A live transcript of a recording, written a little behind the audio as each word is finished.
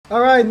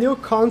Alright, new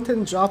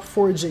content drop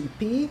for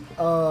JP,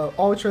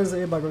 all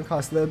translated by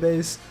Grandcast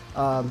Database.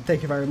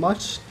 Thank you very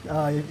much.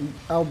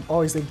 I'll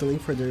always leave the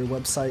link for their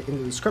website in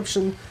the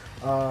description.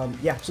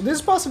 Yeah, so this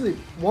is possibly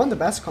one of the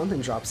best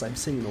content drops I've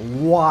seen in a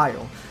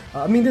while.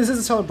 I mean, this is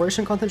a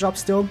celebration content drop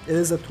still. It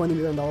is a $20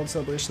 million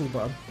celebration,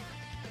 but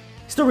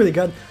still really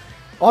good.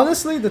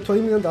 Honestly, the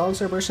 $20 million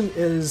celebration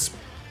is,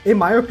 in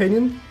my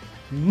opinion,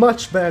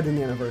 much better than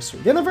the anniversary.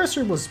 The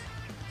anniversary was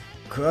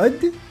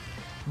good,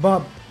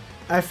 but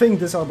I think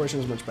this celebration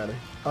is much better.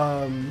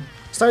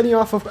 Starting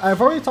off of, I've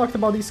already talked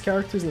about these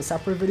characters in a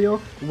separate video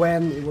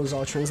when it was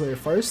all translated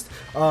first.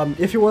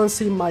 If you want to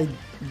see my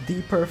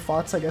deeper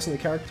thoughts, I guess, on the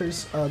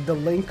characters, the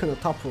link on the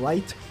top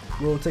right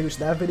will take you to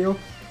that video.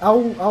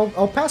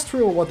 I'll pass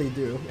through what they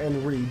do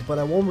and read, but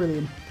I won't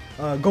really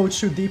go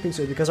too deep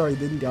into it because I already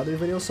did in the other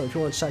video. So if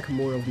you want to check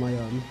more of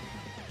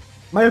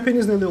my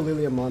opinions on the new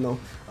Lilia Mono,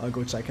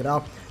 go check it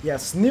out.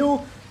 Yes,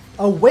 new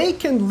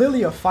Awakened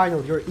Lilia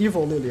Final, your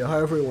evil Lilia,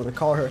 however you want to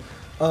call her.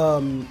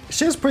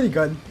 She's pretty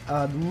good.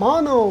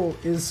 Mono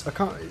is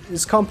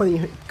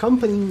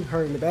accompanying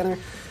her in the banner.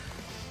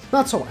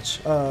 Not so much.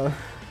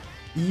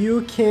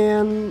 You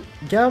can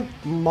get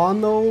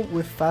Mono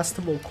with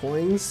festival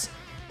coins.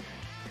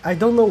 I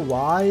don't know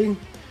why.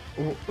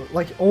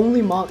 Like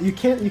only Mono. You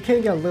can't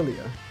get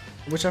Lilia,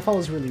 which I thought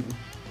was really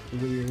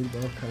weird.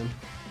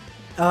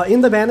 Okay.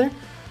 In the banner,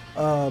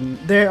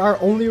 there are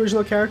only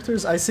original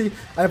characters.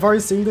 I've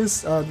already seen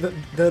this,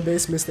 the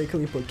base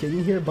mistakenly put King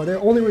in here, but they're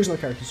only original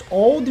characters.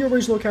 All the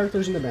original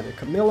characters in the banner,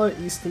 Camilla,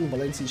 Easton,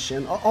 Valencia,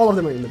 Shen, all of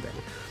them are in the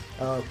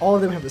banner. All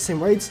of them have the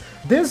same rates.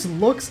 This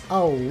looks a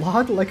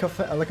lot like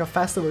a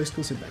festival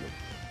exclusive banner.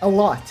 A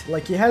lot.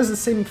 Like it has the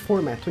same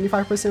format,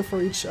 25%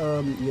 for each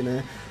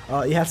unit.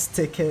 It has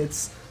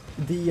tickets.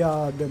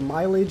 The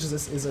mileage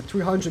is a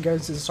 300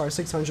 guarantees to start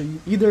 600.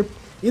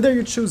 Either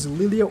you choose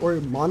Lilia or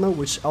Mono,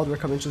 which I would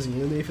recommend choosing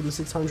Lilia if you do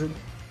 600.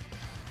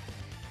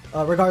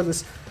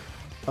 Regardless,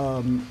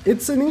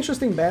 it's an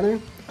interesting banner.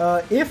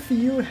 If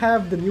you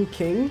have the new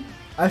King,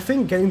 I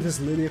think getting this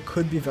Lilia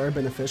could be very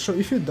beneficial.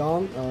 If you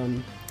don't,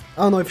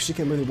 I don't know if she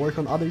can really work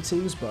on other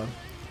teams, but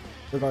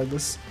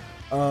regardless,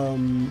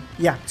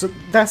 yeah. So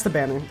that's the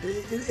banner.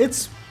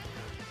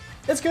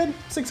 It's good.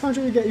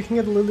 600 you can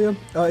get the Lilia.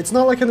 It's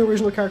not like an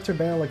original character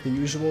banner like the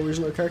usual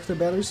original character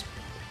banners.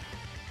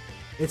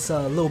 It's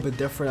a little bit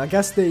different. I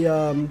guess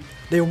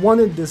they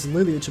wanted this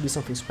Lilia to be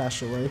something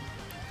special, right?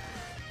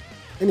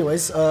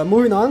 Anyways,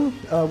 moving on,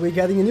 we're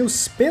getting a new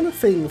spin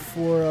thing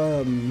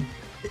for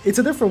it's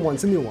a different one.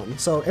 It's a new one.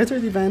 So enter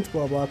the event,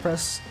 blah blah.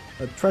 Press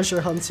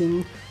treasure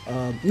hunting.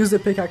 Use the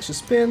pickaxe to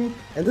spin,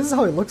 and this is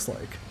how it looks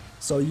like.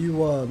 So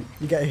you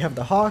have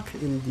the hawk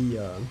in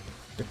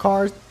the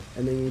cart,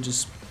 and then you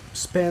just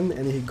spin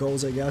and he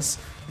goes, I guess.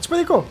 It's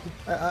pretty cool.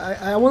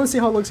 I want to see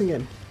how it looks in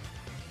game.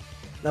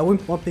 Now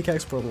one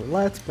pickaxe per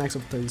roulette, max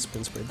of 30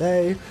 spins per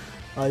day.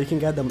 You can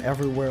get them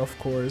everywhere, of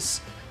course.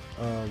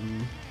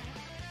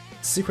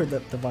 Secret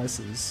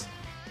devices.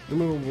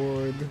 New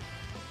reward.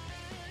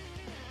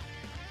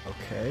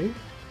 Okay.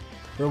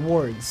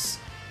 Rewards.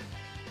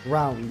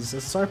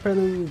 Rounds. Star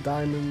pendant,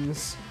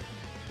 diamonds.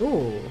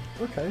 Oh,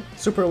 okay.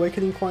 Super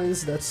awakening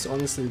coins. That's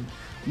honestly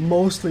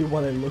mostly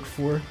what I look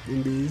for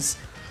in these.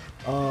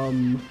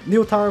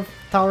 New Tower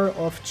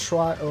of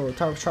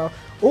Trial.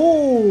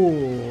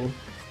 Oh,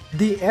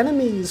 the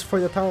enemies for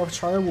the Tower of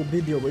Trial will be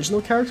the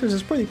original characters.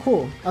 It's pretty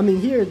cool. I mean,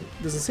 here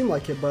it doesn't seem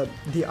like it, but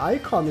the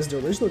icon is the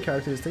original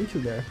characters. Thank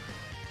you there.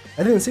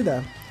 I didn't see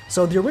that.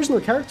 So the original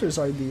characters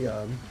are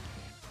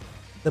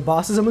the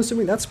bosses. I'm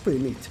assuming. That's pretty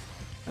neat.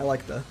 I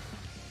like that.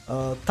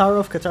 Tower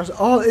of Catastrophe.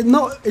 Oh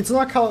no, it's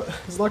not called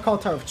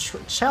Tower of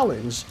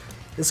Challenge.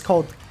 It's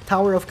called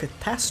Tower of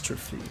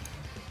Catastrophe.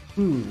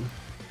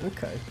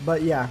 Okay,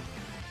 but yeah,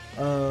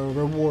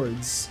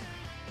 rewards.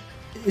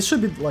 It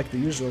should be like the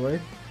usual,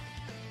 right?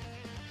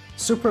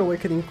 Super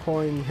Awakening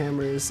coin,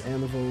 hammers,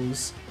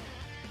 anvils,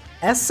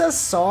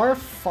 SSR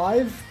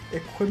 5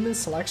 equipment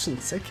selection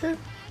ticket.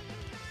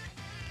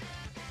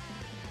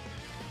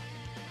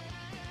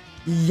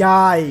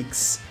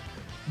 Yikes!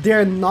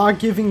 They're not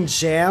giving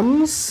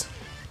gems.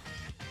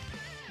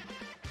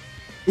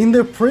 In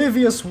the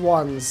previous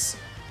ones,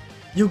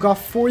 you got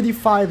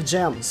 45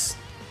 gems.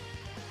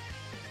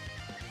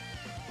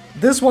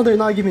 This one they're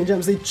not giving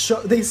gems.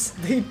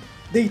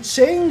 They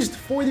changed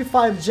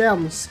 45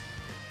 gems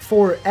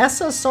for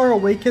SSR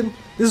Awaken.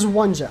 This is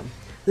 1 gem.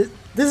 This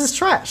is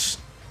trash.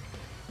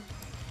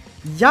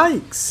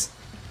 Yikes!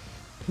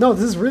 No,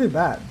 this is really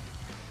bad.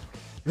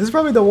 This is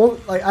probably the one.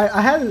 Like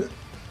I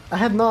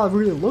had not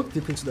really looked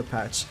deep into the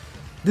patch.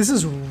 This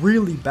is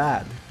really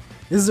bad.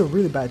 This is a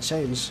really bad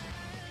change.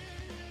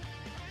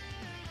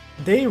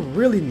 They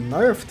really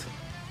nerfed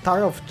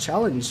Tower of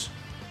Challenge,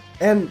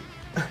 and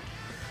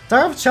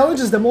Tower of Challenge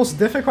is the most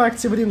difficult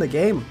activity in the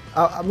game.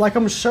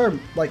 I'm sure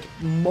like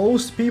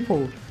most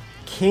people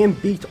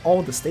can't beat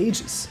all the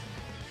stages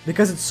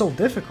because it's so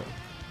difficult.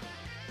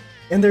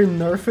 And they're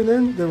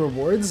nerfing the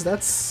rewards.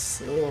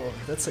 That's a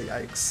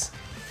yikes.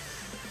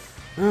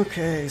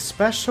 Okay,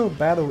 special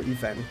battle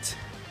event.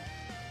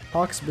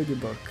 Hawk's Biggie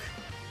Book.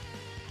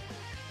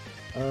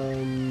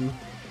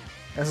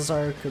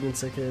 SSR couldn't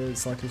take it,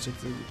 Slack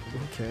rejected, who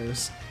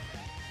cares?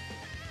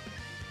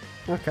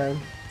 Okay,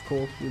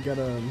 cool, we got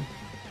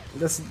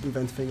this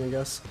event thing, I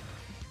guess.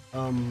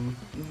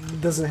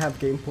 Doesn't have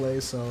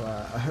gameplay, so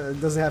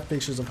it doesn't have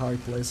pictures of how he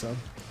plays, so.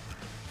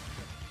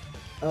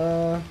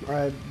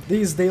 Alright,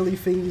 these daily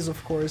things,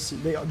 of course,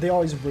 they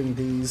always bring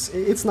these.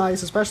 It's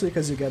nice, especially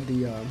because you get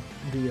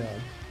the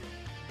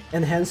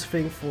enhanced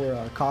thing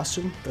for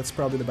costume. That's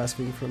probably the best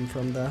thing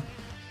from that.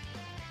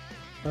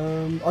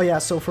 Oh yeah,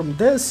 so from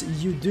this,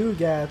 you do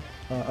get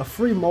a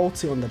free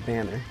multi on the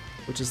banner,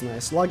 which is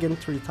nice. Log in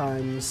 3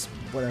 times,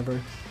 whatever.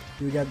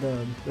 You get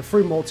the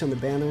free multi on the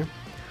banner.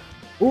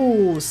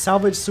 Ooh,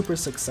 salvage super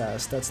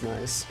success, that's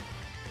nice.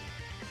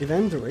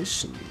 Event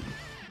duration.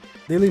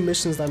 Daily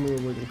missions diamond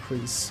reward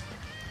increase.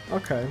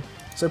 Okay,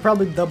 so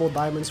probably double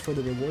diamonds for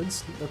the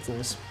rewards, that's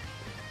nice.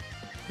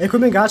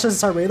 Equipment gachas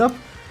start rate up.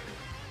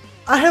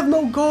 I have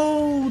no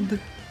gold!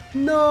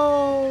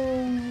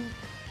 No!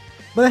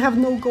 But I have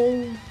no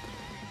gold.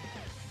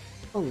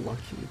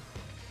 Unlucky.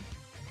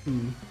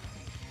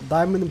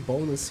 Diamond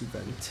bonus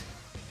event.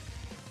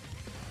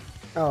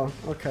 Oh,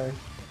 okay.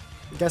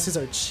 Guess these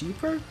are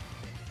cheaper?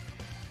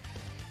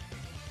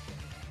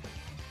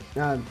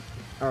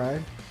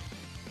 Alright.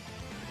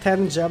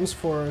 10 gems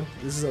for,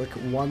 this is like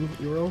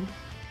 €1.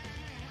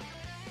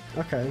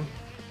 Okay.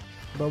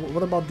 But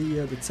what about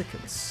the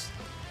tickets?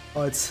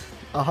 Oh, it's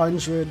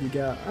 100, you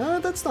get,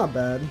 that's not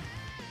bad.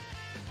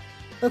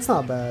 That's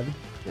not bad.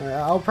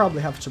 I'll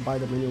probably have to buy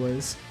them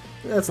anyways.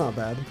 That's not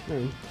bad.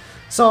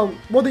 So,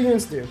 what the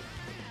units do?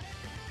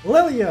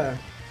 Lilia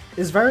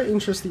is very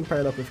interesting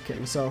paired up with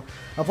King. So,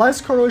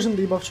 applies corrosion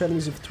debuff to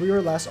enemies with 3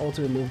 or less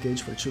ultimate move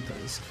gauge for 2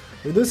 turns.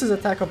 Reduces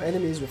attack of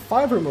enemies with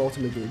 5 or more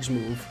ultimate gauge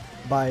move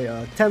by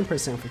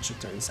 10% for 2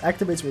 turns.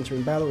 Activates when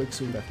entering battle or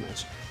extreme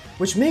deathmatch.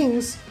 Which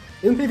means,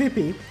 in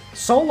PvP,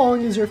 so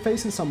long as you're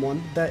facing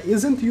someone that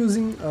isn't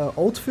using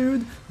ult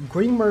food,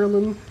 Green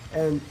Merlin,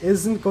 and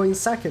isn't going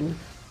second,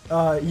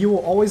 you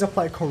will always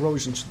apply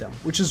corrosion to them,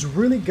 which is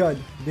really good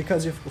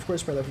because you've, of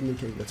course, spread out from the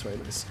king. That's very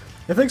nice.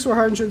 Inflicts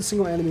 400,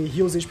 single enemy,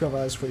 heals HP of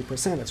others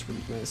 40%, that's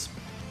really nice.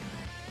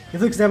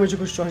 Inflicts damage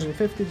equals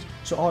 250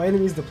 to all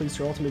enemies, depletes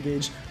your ultimate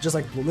gauge, just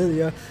like Blue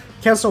Lilia.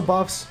 Cancel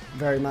buffs,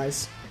 very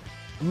nice.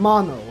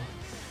 Mono.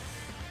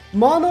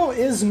 Mono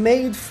is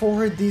made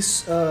for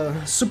this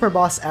super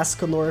boss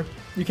ESCANOR.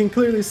 You can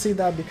clearly see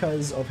that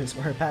because of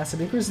her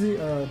passive. Increases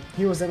the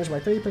hero's damage by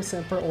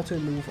 30% per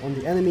ultimate move on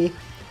the enemy,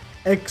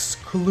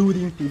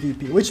 excluding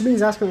PvP, which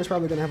means ESCANOR is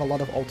probably going to have a lot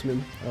of ultimate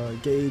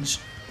gauge,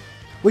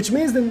 which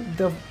means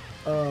the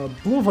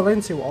Blue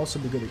Valencia will also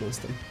be good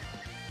against them.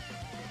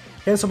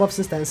 Cancel buffs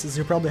instances,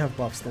 you probably have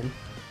buffs then.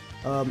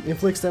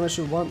 Inflicts damage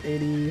to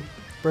 180,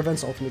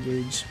 prevents ultimate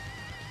gauge.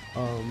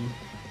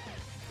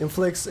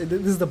 Inflicts, this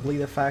is the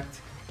bleed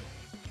effect.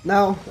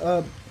 Now,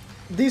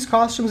 these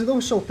costumes, they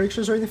don't show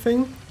pictures or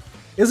anything.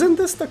 Isn't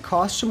this the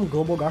costume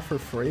Global got for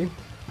free?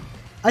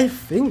 I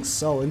think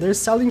so, and they're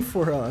selling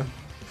for,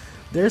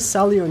 they're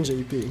selling on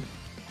JP.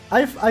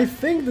 I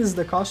think this is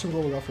the costume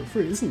Global got for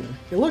free, isn't it?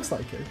 It looks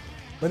like it.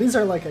 But these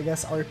are like, I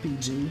guess,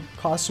 RPG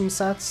costume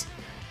sets.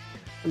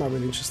 I'm not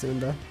really interested in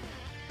that.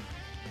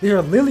 These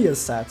are Lilia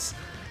sets.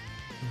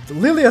 The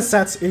Lilia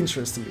sets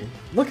interest me.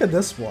 Look at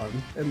this one,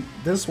 and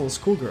this one's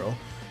Schoolgirl.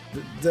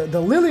 The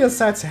Lilia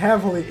sets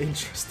heavily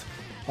interest me.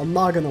 I'm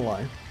not gonna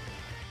lie.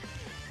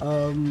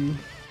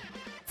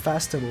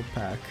 Festival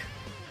pack.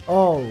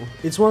 Oh,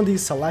 it's one of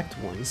these select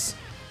ones.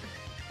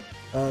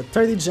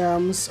 30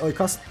 gems. Oh, it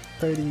costs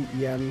 30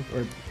 yen,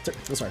 or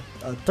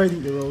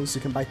 30 euros.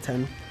 You can buy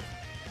 10.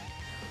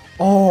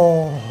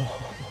 Oh.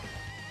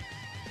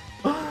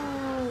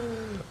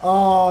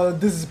 Oh,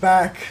 this is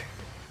back.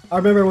 I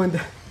remember when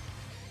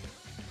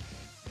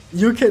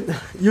you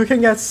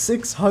can get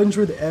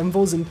 600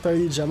 envos and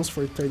 30 gems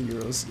for 30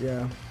 euros.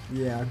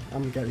 Yeah,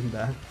 I'm getting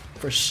that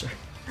for sure.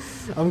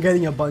 I'm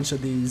getting a bunch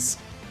of these.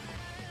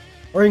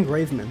 Or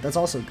engravement, that's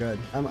also good.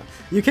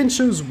 You can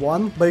choose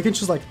one, but you can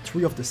choose like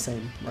 3 of the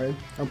same, right?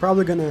 I'm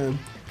probably gonna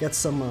get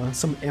some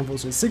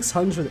envos with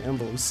 600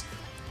 envos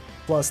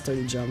plus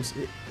 30 gems.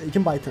 You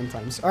can buy 10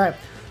 times. All right.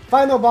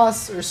 Final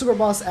boss, or super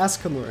boss,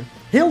 ESCANOR.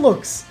 He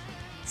looks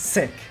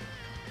sick.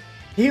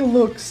 He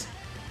looks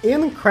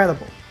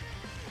incredible.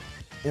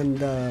 And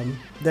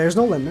there's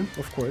no limit,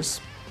 of course.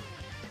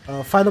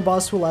 Final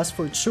boss will last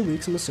for 2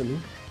 weeks, I'm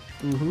assuming.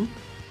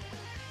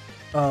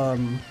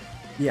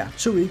 Yeah,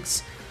 2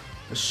 weeks.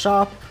 The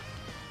shop.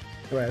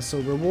 Alright, so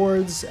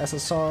rewards,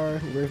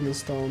 SSR, Engravement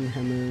Stone,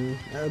 Hammer.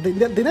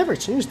 They never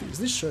changed these.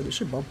 They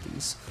should bump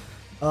these.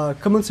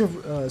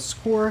 Cumulative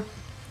score.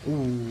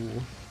 Ooh.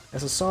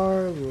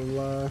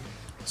 SSR,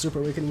 Super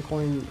Awakening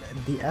Coin,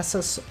 the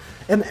SSR,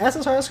 and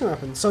SSR ESCANOR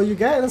weapon. So you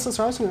get an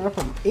SSR ESCANOR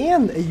weapon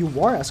and a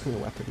UR ESCANOR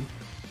weapon,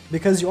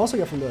 because you also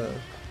get from the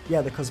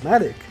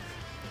cosmetic.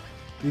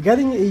 You're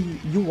getting a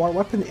UR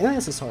weapon and an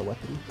SSR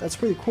weapon. That's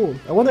pretty cool.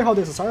 I wonder how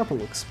the SSR weapon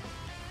looks.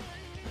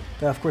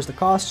 Of course, the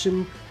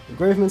costume,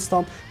 engravement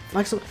stomp.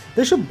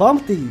 They should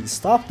bump these.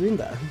 Stop doing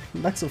that.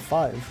 Max of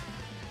 5.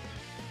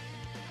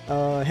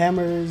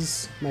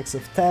 Hammers, max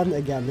of 10.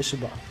 Again, this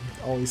should be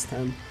always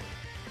 10.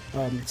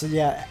 So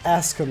yeah,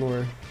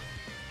 ESCANOR.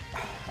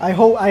 I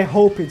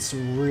hope it's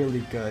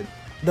really good.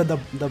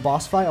 The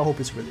boss fight, I hope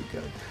it's really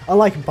good.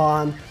 Unlike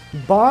Bon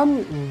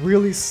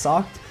really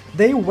sucked.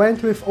 They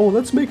went with, oh,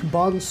 let's make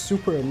Bon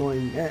super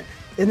annoying,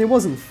 and it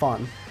wasn't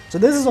fun. So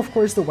this is of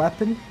course the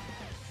weapon.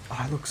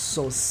 Oh, it looks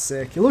so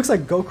sick. It looks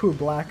like Goku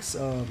Black's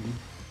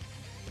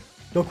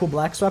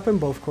weapon,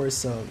 but of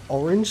course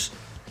orange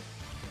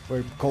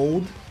or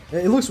gold.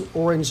 It looks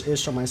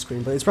orange-ish on my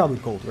screen, but it's probably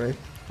gold, right?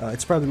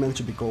 It's probably meant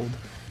to be gold.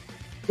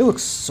 It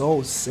looks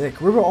so sick.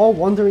 We were all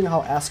wondering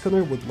how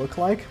ESCANOR would look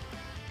like,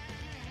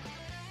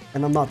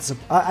 and I'm not.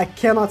 I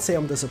cannot say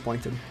I'm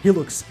disappointed. He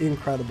looks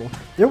incredible.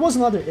 There was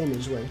another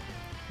image, right,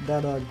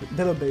 that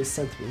database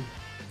sent me.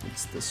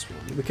 It's this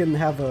one. We can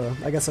have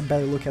I guess, a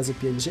better look as a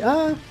PNG.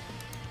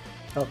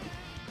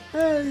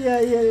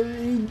 Yeah,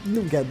 you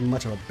don't get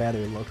much of a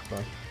better look,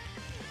 but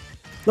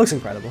looks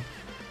incredible.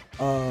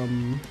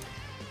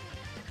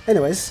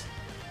 Anyways,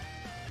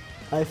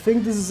 I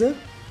think this is it.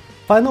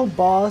 Final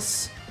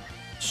boss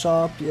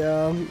shop,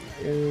 yeah.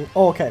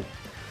 Oh, okay.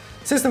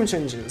 System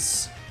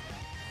changes.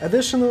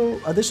 Addition to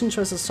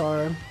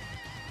SSR,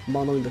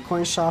 mono in the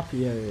coin shop.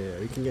 Yeah.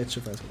 You can get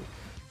your first one.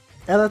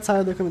 Add a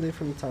tile documentation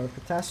from the Tower of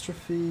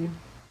Catastrophe.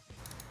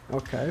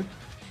 Okay.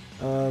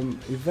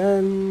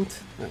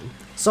 Event.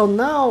 So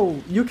now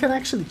you can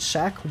actually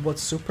check what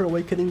Super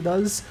Awakening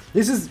does.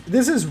 This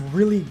is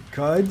really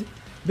good,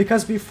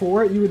 because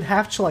before you would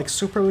have to like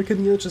Super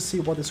Awakening you to see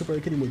what the Super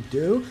Awakening would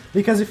do,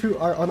 because if you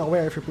are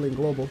unaware, if you're playing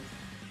global,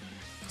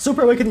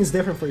 Super Awakening is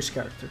different for each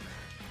character.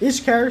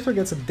 Each character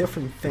gets a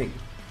different thing,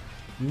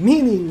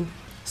 meaning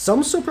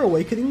some Super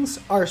Awakenings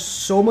are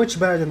so much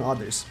better than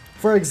others.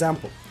 For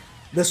example,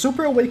 the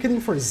Super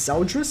Awakening for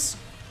Zeldris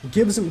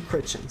gives him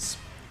crit chance,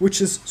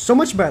 which is so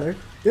much better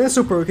than a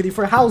Super Awakening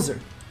for Hauser,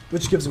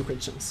 which gives him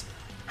crit chance.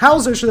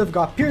 Hauser should have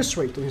got Pierce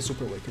Rate on his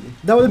Super Awakening.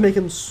 That would make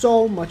him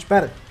so much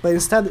better. But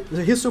instead,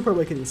 his Super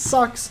Awakening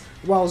sucks,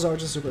 while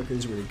Zeldris' Super Awakening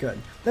is really good.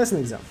 That's an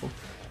example.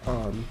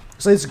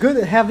 So it's good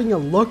at having a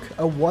look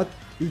at what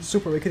each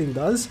Super Awakening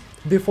does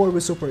before we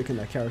Super Awaken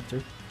that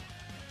character.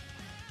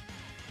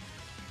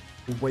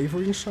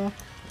 Wavering Shop?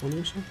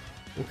 Wavering Shop?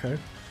 Okay.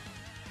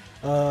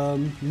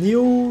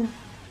 New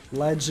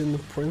Legend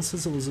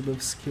Princess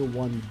Elizabeth Skill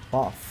 1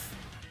 buff.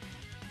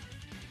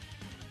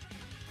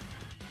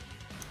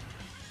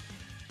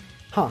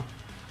 Huh.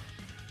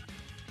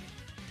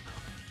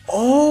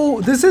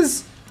 Oh, this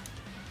is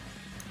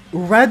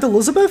Red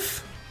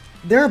Elizabeth?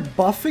 They're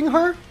buffing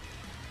her?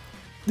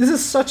 This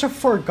is such a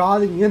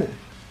forgotten unit.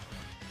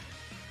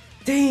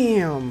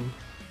 Damn.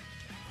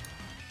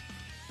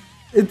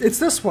 It's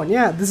this one,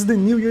 yeah. This is the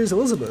New Year's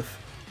Elizabeth.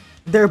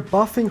 They're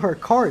buffing her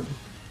card.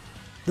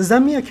 Does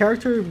that mean a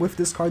character with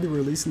this card will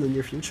release in the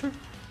near future?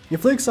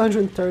 Inflicts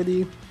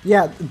 130.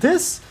 Yeah,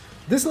 this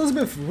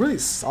Elizabeth really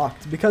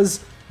sucked,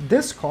 because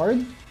this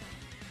card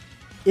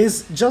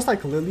is just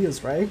like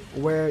Lilia's, right?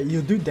 Where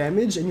you do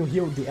damage and you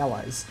heal the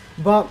allies.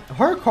 But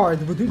her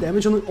card will do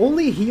damage and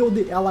only heal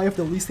the ally of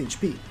the least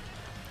HP.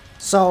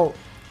 So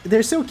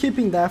they're still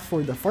keeping that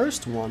for the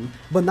first one,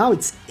 but now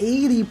it's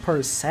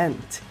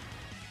 80%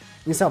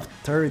 instead of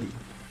 30.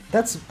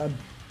 That's a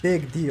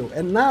big deal.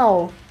 And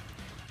now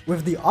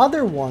with the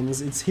other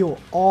ones, it's heal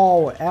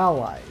all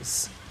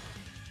allies.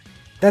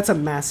 That's a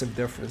massive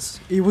difference.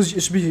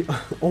 It should be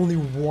only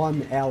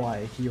one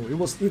ally heal.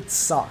 It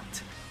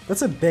sucked.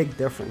 That's a big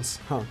difference,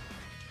 huh?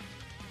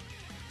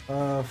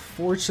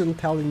 Fortune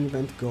telling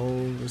event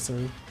goal or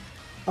something.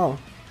 Oh,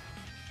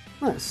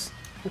 nice.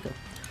 Okay.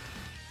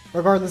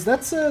 Regardless,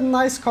 that's a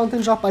nice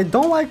content drop. I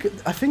don't like.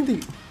 I think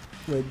the.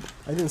 Wait,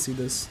 I didn't see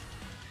this.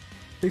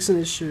 Fix an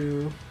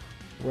issue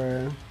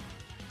where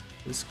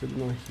this could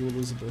not heal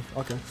Elizabeth.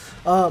 Okay.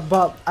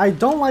 But I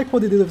don't like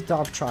what they did with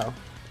Tower of Trial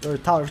or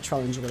Tower of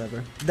Challenge or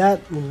whatever.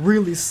 That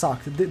really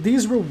sucked.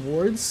 These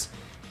rewards.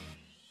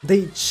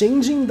 They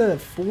changing the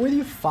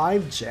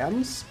 45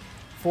 gems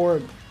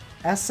for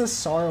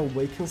SSR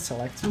Awaken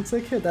Selecting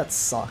Ticket, that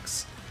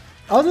sucks.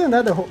 Other than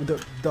that,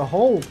 the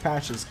whole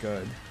patch is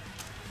good.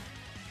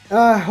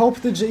 I hope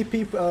the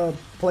JP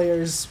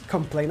players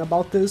complain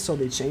about this so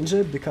they change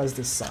it, because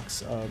this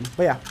sucks.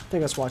 But yeah, thank you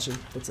guys for watching.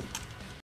 That's it.